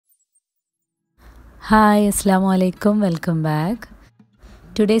Hi, Assalamu alaikum, welcome back.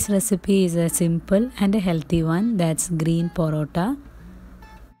 Today's recipe is a simple and a healthy one, that's green parotta.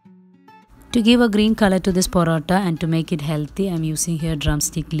 To give a green color to this parotta and to make it healthy, I'm using here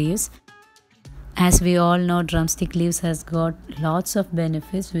drumstick leaves. As we all know, drumstick leaves has got lots of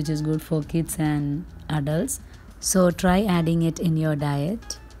benefits which is good for kids and adults. So try adding it in your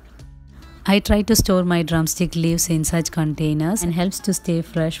diet. I try to store my drumstick leaves in such containers and helps to stay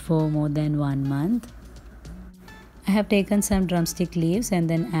fresh for more than 1 month. I have taken some drumstick leaves and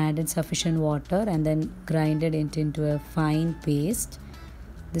then added sufficient water and then grinded it into a fine paste.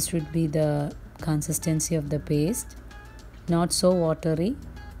 This would be the consistency of the paste, not so watery.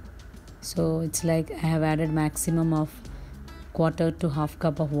 So it's like I have added maximum of quarter to half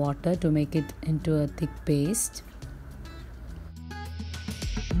cup of water to make it into a thick paste.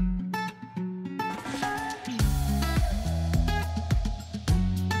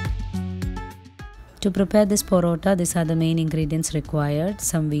 To prepare this parotta, these are the main ingredients required: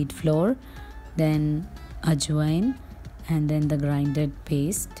 some wheat flour, then ajwain, and then the grinded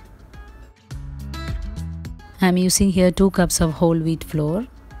paste. I am using here 2 cups of whole wheat flour.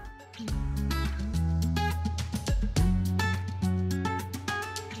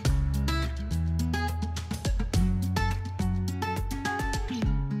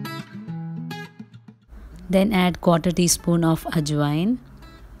 Then add quarter teaspoon of ajwain.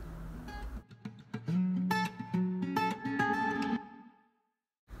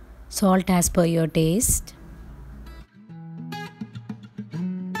 Salt as per your taste.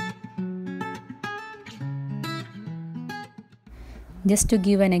 Just to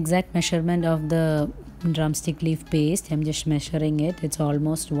give an exact measurement of the drumstick leaf paste, I'm just measuring it. It's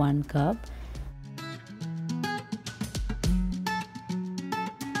almost 1 cup.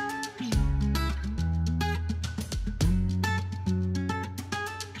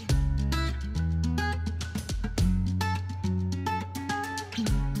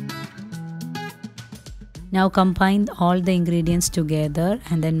 Now combine all the ingredients together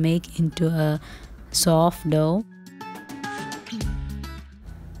and then make into a soft dough.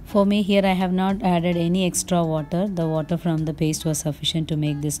 For me here I have not added any extra water. The water from the paste was sufficient to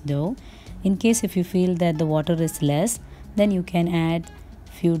make this dough. In case if you feel that the water is less, then you can add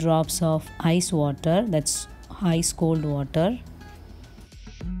few drops of ice water, that's ice cold water.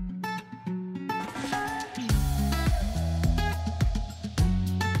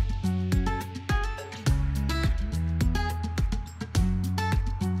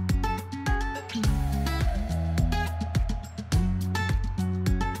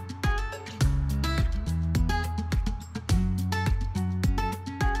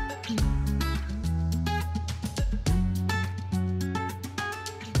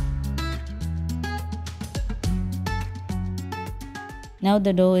 Now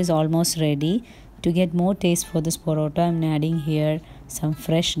the dough is almost ready. To get more taste for this parotta, I'm adding here some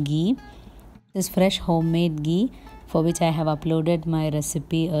fresh ghee. This fresh homemade ghee, for which I have uploaded my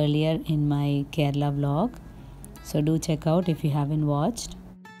recipe earlier in my Kerala vlog. So do check out if you haven't watched.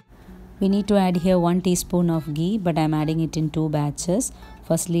 We need to add here 1 teaspoon of ghee, but I'm adding it in 2 batches.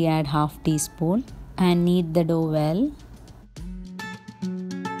 Firstly add half teaspoon and knead the dough well.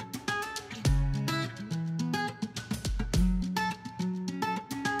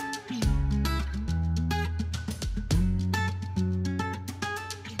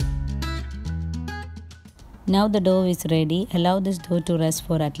 Now the dough is ready. Allow this dough to rest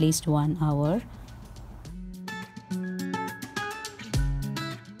for at least 1 hour.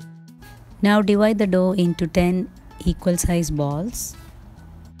 Now divide the dough into 10 equal size balls.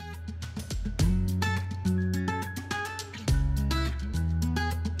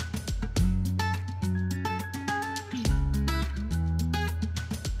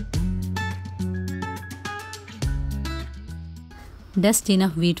 Dust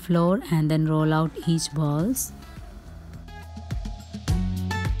enough wheat flour and then roll out each balls.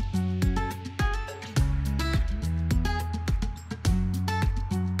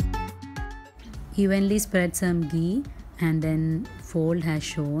 Evenly spread some ghee and then fold as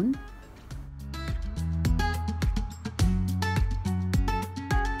shown.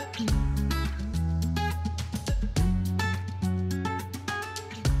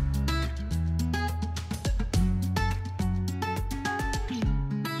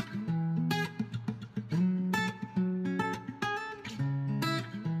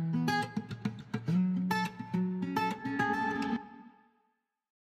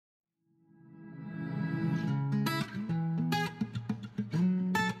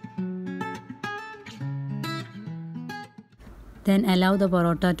 Then allow the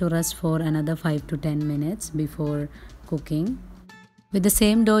parotta to rest for another 5 to 10 minutes before cooking. With the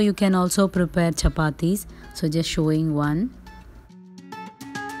same dough you can also prepare chapatis. So just showing one.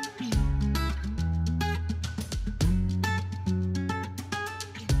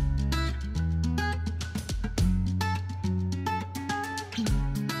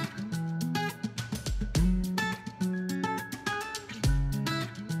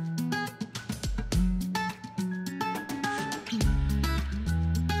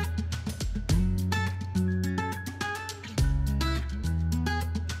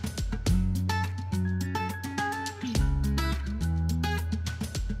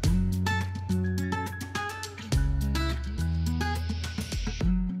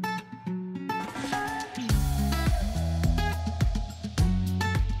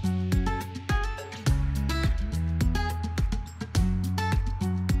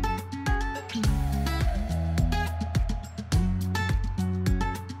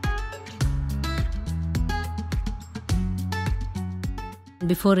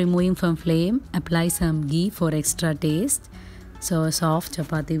 Before removing from flame, apply some ghee for extra taste. So a soft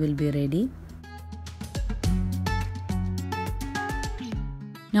chapati will be ready.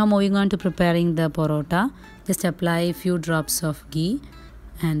 Now moving on to preparing the parotta. Just apply a few drops of ghee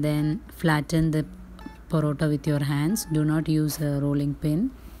and then flatten the parotta with your hands. Do not use a rolling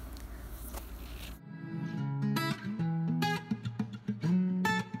pin.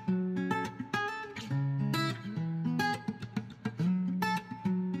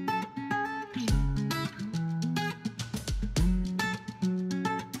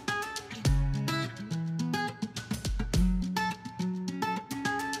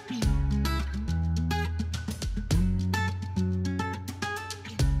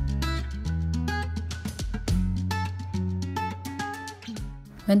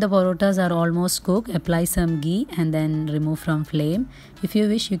 When the parottas are almost cooked, apply some ghee and then remove from flame. If you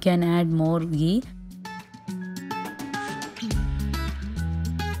wish, you can add more ghee.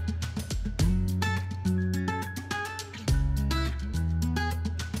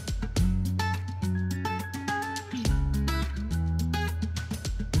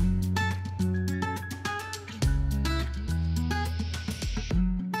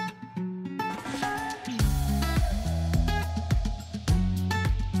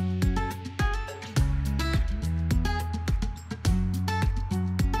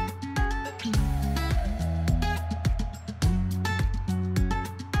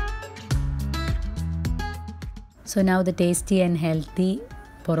 So now the tasty and healthy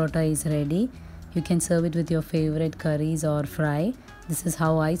parotta is ready. You can serve it with your favorite curries or fry. This is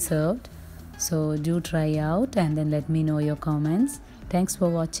how I served. So do try out and then let me know your comments. Thanks for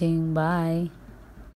watching. Bye.